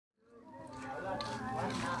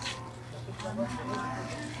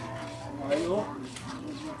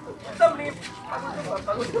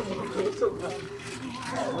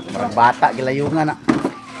Marang bata gilayungan na.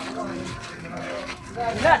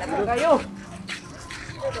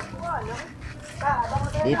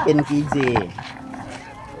 Ipin Kiji.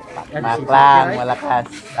 Maklang malakas.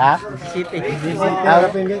 Ha? City. Iso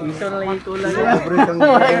na lang ito lang.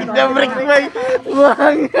 Dabrik bay.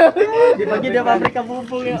 Wang. Di ba gid pabrika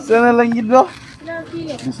bubong ya. Iso na lang gid lo.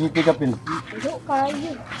 Di city ka pin.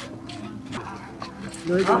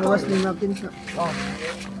 Loy ko was ni napin sa. Oh.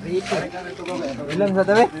 Ilang sa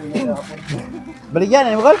tabi? Baligyan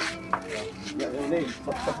ani mo kol?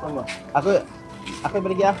 Ako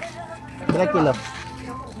baligyan. Berapa kilo?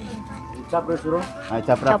 Capra suruh.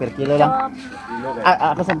 Capra per kilo lang.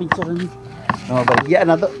 Ako sa picture ni. Oh, baligyan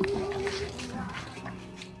na to.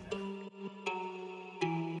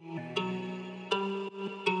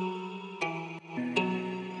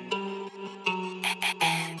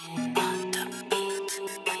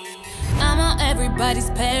 I'm on everybody's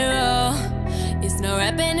payroll. It's no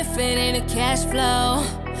rap benefit in a cash flow.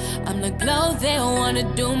 I'm the glow, they don't wanna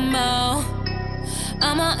do more.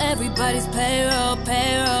 I'm on everybody's payroll,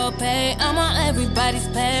 pay. I'm on everybody's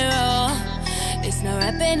payroll. It's no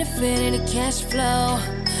rap benefit in a cash flow.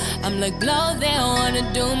 I'm like blow, they don't wanna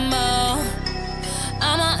do more.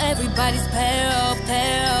 I'm on everybody's payroll.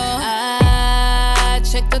 I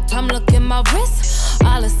check the time, look at my wrist.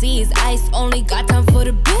 All I see is ice, only got time for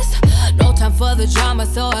the biz. No time for the drama,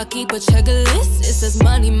 so I keep a checklist. It says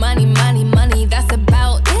money, that's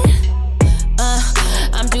about it.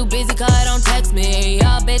 I'm too busy, cause don't text me.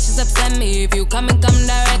 Y'all bitches upset me. If you come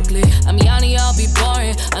directly. I'm Yanni, I'll be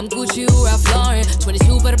boring. I'm Gucci, you Ralph Lauren.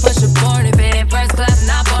 22, better push it born. If it ain't first class,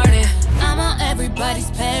 not boarding. I'm on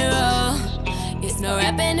everybody's payroll. It's no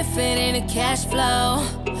rap benefit in a cash flow.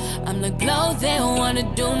 I'm the glow, they don't wanna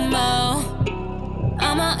do more.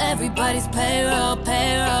 I'm on everybody's payroll,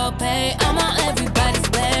 pay. I'm on everybody's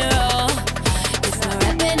payroll. It's no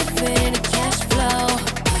rap benefit in a cash flow.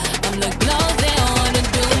 I'm the glow, they don't wanna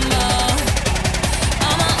do more.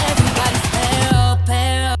 I'm on everybody's payroll.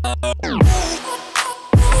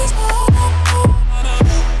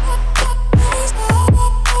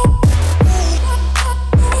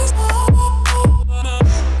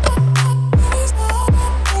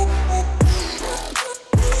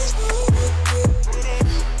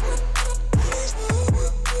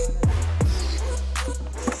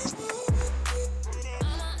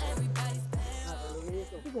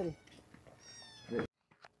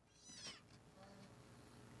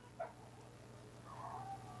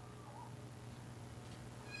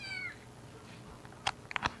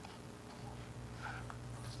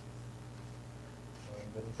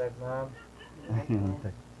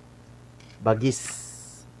 Bagis.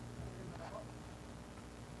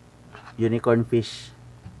 Unicorn fish.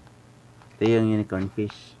 Ito yung unicorn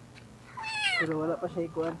fish. Pero wala pa siya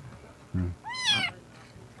ikuan.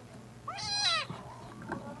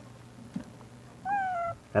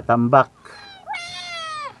 Katambak.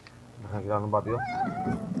 Nakakita ng bato yun.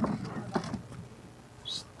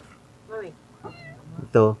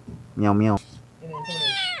 Ito, meow.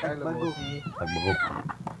 Tagbagok.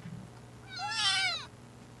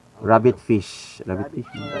 Rabbit fish.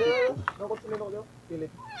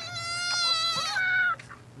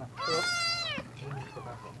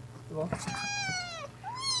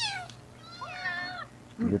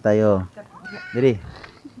 Dito tayo. Diri.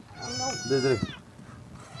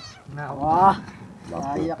 Wah.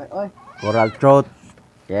 Ayak oy. Coral trout.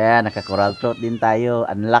 Yeah, naka-coral trout din tayo.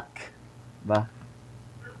 Unlock. Ba?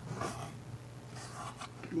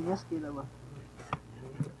 Lingas kila ba?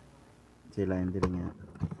 Sila yung diri nga.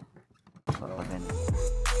 I'm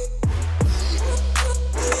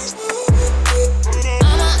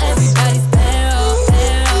on everybody's payroll.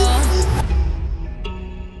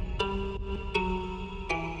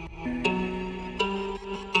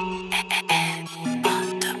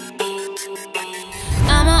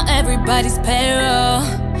 I'm on everybody's payroll.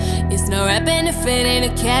 It's no rap benefit in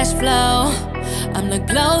a cash flow. I'm the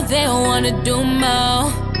glow, they don't wanna do more.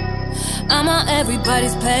 I'm on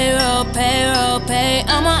everybody's payroll, pay.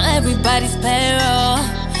 I'm on everybody's payroll.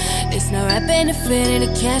 It's no rap benefit in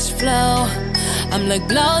a cash flow. I'm like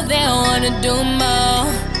glow, they don't wanna do more.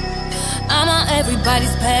 I'm on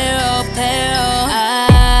everybody's payroll.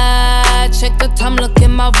 I check the time, look at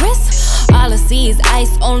my wrist. All I see is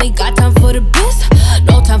ice, only got time for the biz.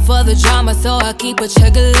 No time for the drama, so I keep a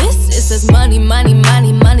checklist. It says money,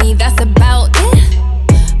 that's about it.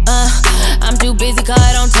 I'm too busy,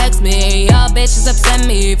 cause don't text me. Y'all bitches upset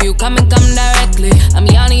me. If you come directly. I'm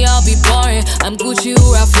Yanni, I'll be boring. I'm Gucci,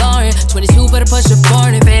 you Ralph Lauren. 22, better push your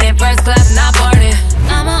foreign. If it ain't first class, not boarding.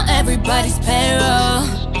 I'm on everybody's payroll.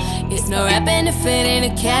 It's no rapping if it ain't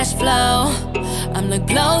a cash flow. I'm the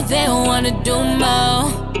glow, they don't wanna do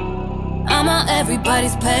more. I'm on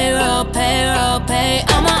everybody's payroll, pay.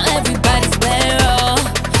 I'm on everybody's payroll.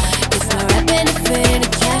 It's no rapping if it ain't a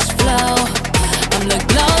cash flow. I'm the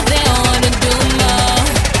glow, they don't wanna do more.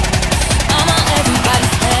 I'm on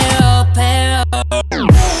everybody's payroll.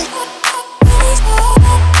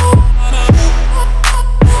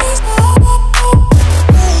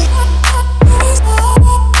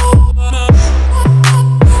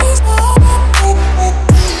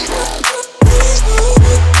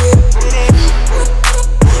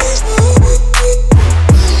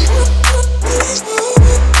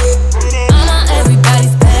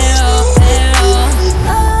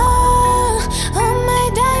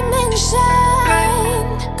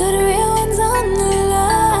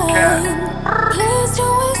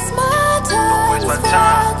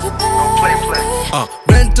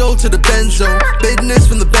 To the benzo, business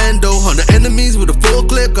from the bando. 100 enemies with a full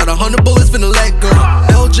clip, got 100 bullets finna let go.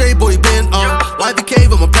 LJ boy been on, YBK